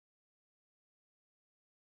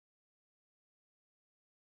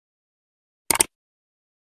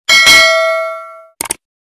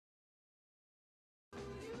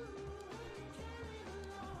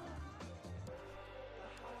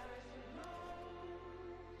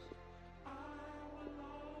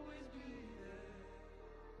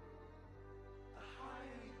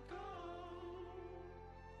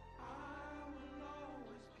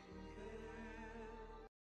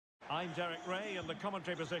I'm Derek Ray in the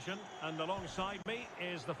commentary position, and alongside me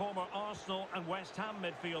is the former Arsenal and West Ham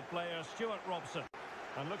midfield player Stuart Robson.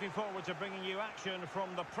 And looking forward to bringing you action from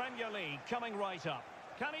the Premier League coming right up.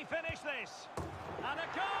 Can he finish this? And a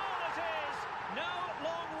goal it is! No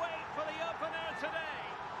long wait for the opener today.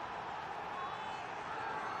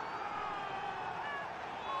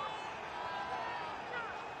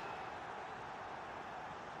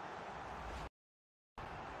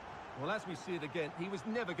 Well, as we see it again, he was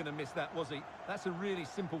never going to miss that, was he? That's a really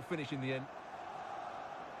simple finish in the end.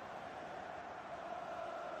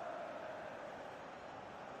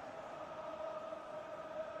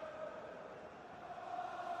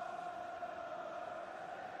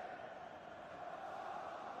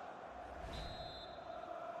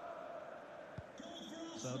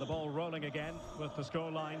 So the ball rolling again with the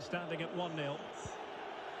scoreline standing at 1-0.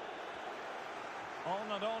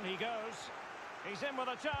 On and on he goes. He's in with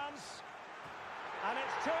a chance. And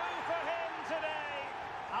it's two for him today.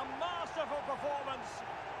 A masterful performance.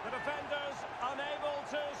 The defenders unable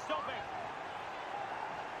to stop it.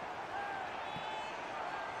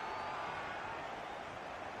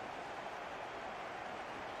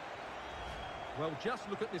 Well, just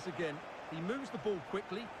look at this again. He moves the ball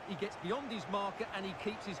quickly, he gets beyond his marker and he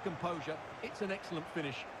keeps his composure. It's an excellent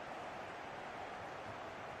finish.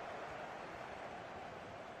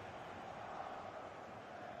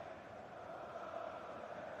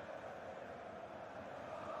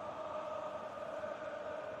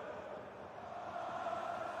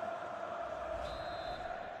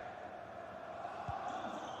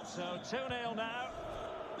 So 2-0 now.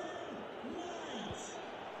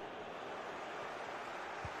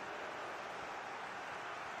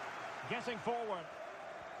 Getting forward.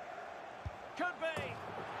 Could be.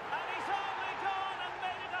 And he's only gone and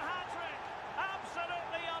made it a hat-trick.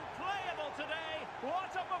 Absolutely unplayable today.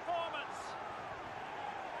 What a performance.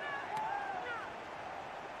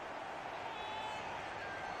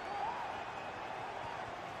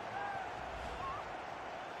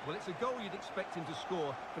 Well, it's a goal you'd expect him to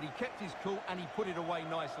score, but he kept his cool and he put it away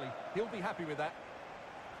nicely. He'll be happy with that.